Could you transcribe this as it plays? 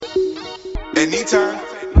Anytime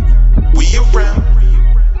we around,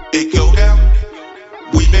 it go down.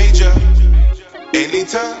 We major.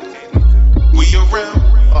 Anytime we around,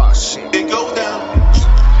 it go down.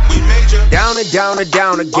 We major. Down and down and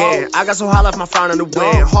down again. I got so high left my frown in the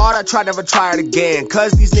wind. Hard, I tried, never try it again.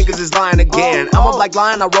 Cause these niggas is lying again. I'm a black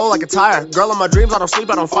lion, I roll like a tire. Girl in my dreams, I don't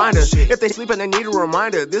sleep, I don't find her. If they sleep and they need a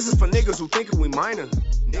reminder, this is for niggas who think we minor.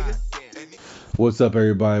 What's up,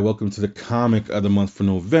 everybody? Welcome to the comic of the month for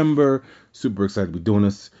November. Super excited to be doing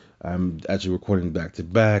this. I'm actually recording back to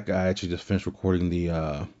back. I actually just finished recording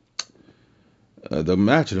the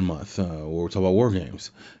match of the month, where we're talking about war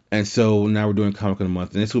games. And so now we're doing comic of the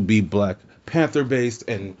month, and this will be Black Panther based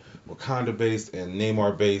and Wakanda based and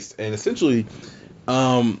Namor based. And essentially,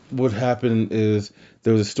 what happened is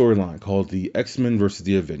there was a storyline called the X-Men versus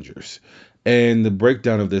the Avengers. And the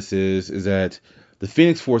breakdown of this is that the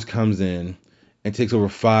Phoenix Force comes in and takes over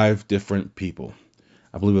 5 different people.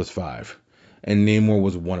 I believe it was 5. And Namor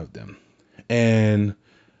was one of them. And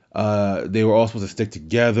they were all supposed to stick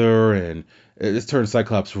together, and this turned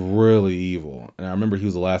Cyclops really evil. And I remember he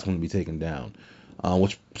was the last one to be taken down,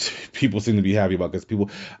 which people seem to be happy about, because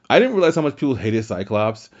I didn't realize how much people hated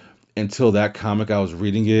Cyclops until that comic. I was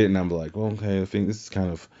reading it, and I'm like, well, okay, I think this is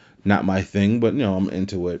kind of not my thing, but, I'm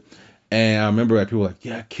into it. And I remember that people were like,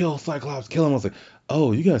 yeah, kill Cyclops, kill him. I was like,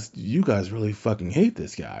 oh, you guys really fucking hate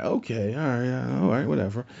this guy. Okay, all right,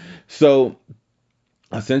 whatever. So,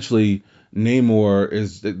 essentially, Namor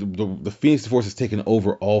is the Phoenix Force has taken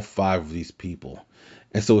over all 5 of these people,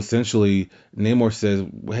 and so essentially Namor says,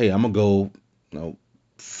 "Hey, I'm gonna go,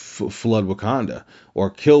 flood Wakanda or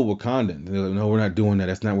kill Wakanda." And they're like, "No, we're not doing that.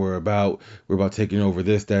 That's not what we're about. We're about taking over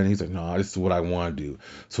this, that." And he's like, "No, this is what I want to do."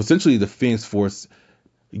 So essentially, the Phoenix Force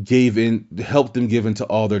helped them give in to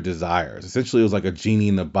all their desires. Essentially, it was like a genie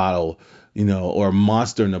in the bottle, or a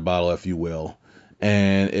monster in the bottle, if you will.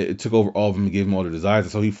 And it took over all of them and gave them all their desires.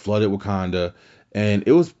 And so he flooded Wakanda, and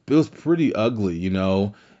it was pretty ugly,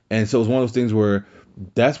 And so it was one of those things where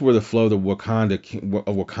that's where the flow of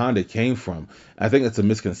Wakanda came from. I think it's a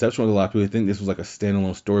misconception with a lot of people. They think this was like a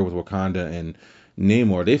standalone story with Wakanda and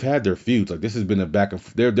Namor. They've had their feuds. Like, this has been a back and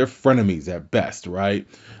they're frenemies at best, right?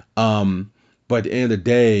 But at the end of the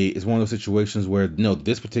day, it's one of those situations where,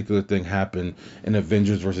 this particular thing happened in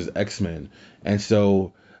Avengers versus X-Men. And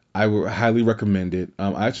so I would highly recommend it.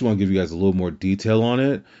 I actually want to give you guys a little more detail on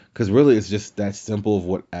it, because really it's just that simple of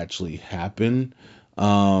what actually happened.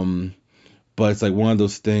 But it's like one of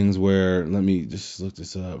those things where, let me just look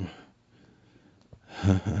this up.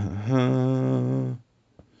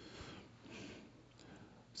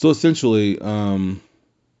 So essentially,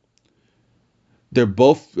 they're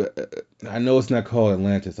both, I know it's not called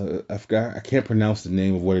Atlantis. I can't pronounce the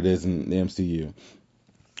name of what it is in the MCU.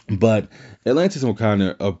 But Atlantis and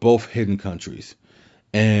Wakanda are both hidden countries.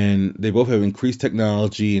 And they both have increased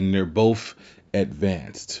technology, and they're both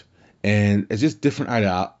advanced. And it's just different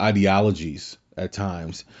ideologies at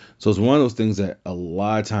times. So it's one of those things that a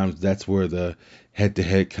lot of times that's where the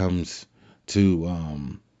head-to-head comes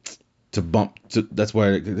to bump. That's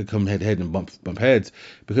why they come head-to-head and bump heads,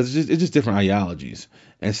 because it's just different ideologies.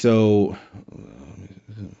 And so,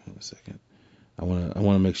 a second, I want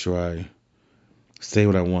to make sure I say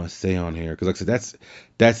what I want to say on here, because like I said,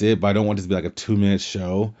 that's it. But I don't want this to be like a 2-minute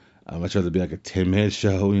show. I'd rather be like a 10-minute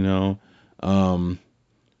show, and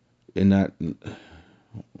not.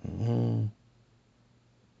 Come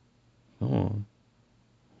on.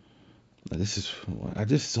 I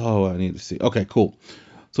just saw what I need to see. Okay, cool.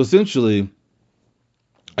 So essentially,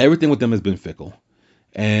 everything with them has been fickle,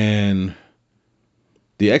 and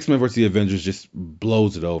the X-Men versus the Avengers just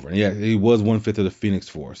blows it over. And yeah, he was 1/5 of the Phoenix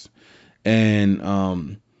Force,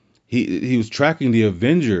 and he was tracking the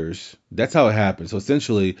Avengers. That's how it happened. So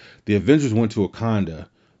essentially, the Avengers went to Wakanda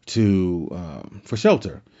for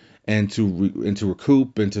shelter, and to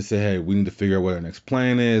recoup, and to say, hey, we need to figure out what our next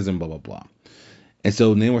plan is, and blah blah blah. And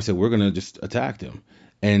so Namor said, we're gonna just attack them.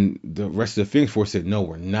 And the rest of the Phoenix Force said, no,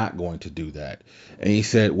 we're not going to do that. And he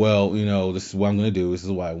said, well, this is what I'm going to do. This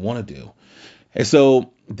is what I want to do. And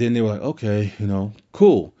so then they were like, okay,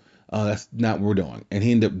 cool. That's not what we're doing. And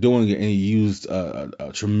he ended up doing it, and he used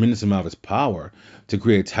a tremendous amount of his power to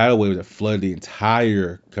create a tidal wave that flooded the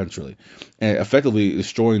entire country, and effectively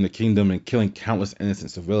destroying the kingdom and killing countless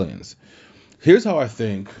innocent civilians. Here's how I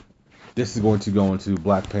think this is going to go into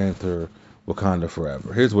Black Panther Wakanda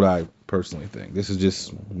Forever. Here's what I personally think. This is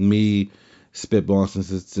just me spitballing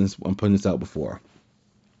since I'm putting this out before.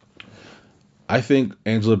 I think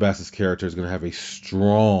Angela Bassett's character is going to have a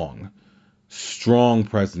strong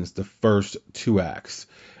presence the first 2 acts.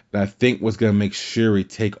 And I think what's going to make Shuri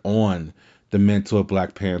take on the mantle of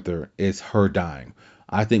Black Panther is her dying.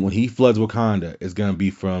 I think when he floods Wakanda, it's gonna be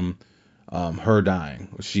from her dying.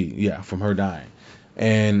 From her dying.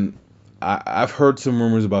 And I've heard some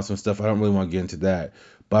rumors about some stuff. I don't really want to get into that,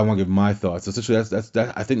 but I want to give my thoughts. Essentially,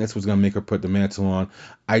 that. I think that's what's gonna make her put the mantle on.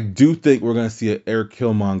 I do think we're gonna see an Eric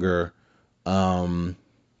Killmonger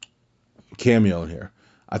cameo in here.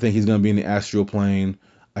 I think he's gonna be in the astral plane.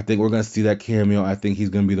 I think we're gonna see that cameo. I think he's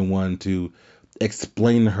gonna be the one to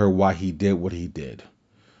explain to her why he did what he did.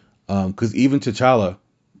 Because even T'Challa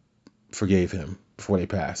forgave him before they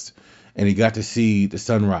passed, and he got to see the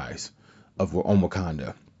sunrise on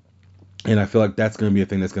Wakanda. And I feel like that's going to be a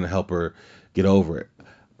thing that's going to help her get over it.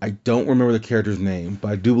 I don't remember the character's name,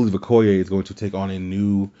 but I do believe Okoye is going to take on a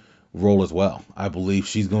new role as well. I believe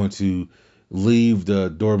she's going to leave the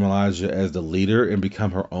Dora Milaje as the leader and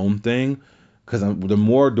become her own thing. Because the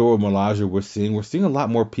more Dora Milaje we're seeing a lot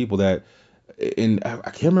more people that. And I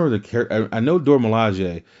can't remember the character. I know Dora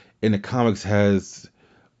Milaje in the comics has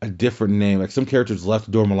a different name. Like some characters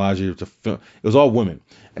left Dora Milaje to film. It was all women,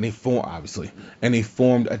 and they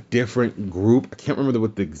formed a different group. I can't remember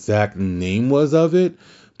what the exact name was of it,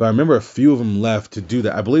 but I remember a few of them left to do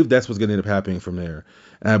that. I believe that's what's going to end up happening from there,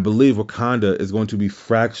 and I believe Wakanda is going to be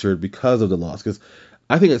fractured because of the loss. Because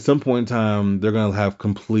I think at some point in time they're going to have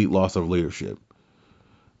complete loss of leadership.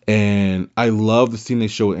 And I love the scene they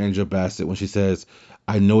show with Angela Bassett when she says,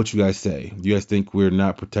 I know what you guys say. You guys think we're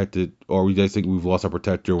not protected, or you guys think we've lost our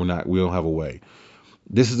protector. We don't have a way.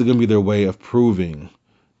 This is going to be their way of proving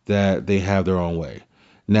that they have their own way.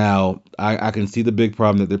 Now, I can see the big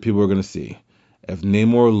problem that the people are going to see. If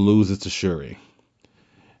Namor loses to Shuri,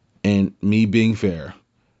 and me being fair,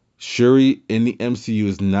 Shuri in the MCU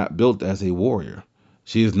is not built as a warrior.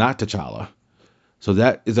 She is not T'Challa. So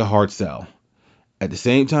that is a hard sell. At the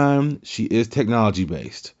same time, she is technology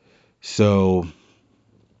based. So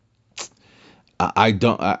I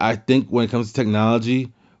think when it comes to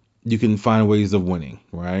technology, you can find ways of winning,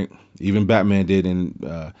 right? Even Batman did in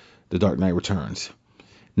The Dark Knight Returns.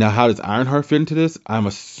 Now, how does Ironheart fit into this? I'm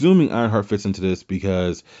assuming Ironheart fits into this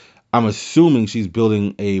because I'm assuming she's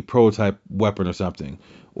building a prototype weapon or something,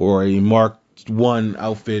 or a Mark I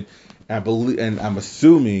outfit. And I'm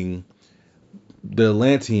assuming the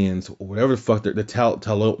Atlanteans, or whatever the fuck, the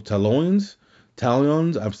Talons.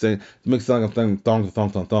 I'm saying it makes it sound like I'm saying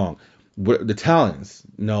thong. The Talons.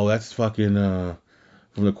 No, that's fucking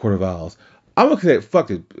from the Court of Owls. I'm gonna say fuck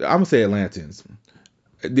it. I'm gonna say Atlanteans.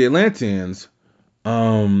 The Atlanteans,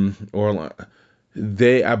 or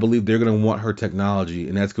I believe they're gonna want her technology,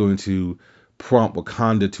 and that's going to prompt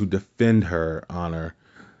Wakanda to defend her honor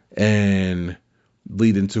and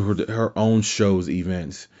lead into her own show's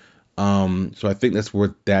events. So I think that's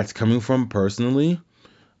where that's coming from personally.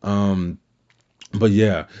 But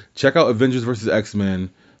yeah, check out Avengers vs. X-Men.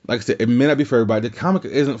 Like I said, it may not be for everybody. The comic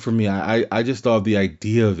isn't for me. I just thought the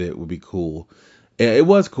idea of it would be cool. And it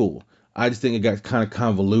was cool. I just think it got kind of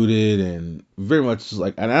convoluted and very much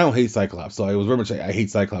like, and I don't hate Cyclops, so it was very much like I hate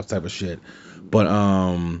Cyclops type of shit. But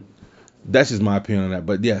that's just my opinion on that.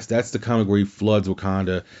 But yes, that's the comic where he floods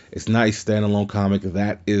Wakanda. It's not a standalone comic.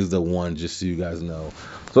 That is the one, just so you guys know.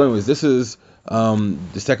 So anyways, this is the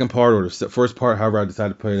second part, or the first part, however I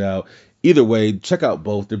decided to put it out. Either way, check out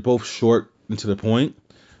both. They're both short and to the point.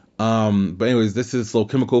 But anyways, this is Slow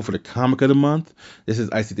Chemical for the comic of the month. This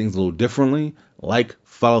is I See Things a Little Differently. Like,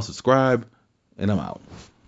 follow, subscribe, and I'm out.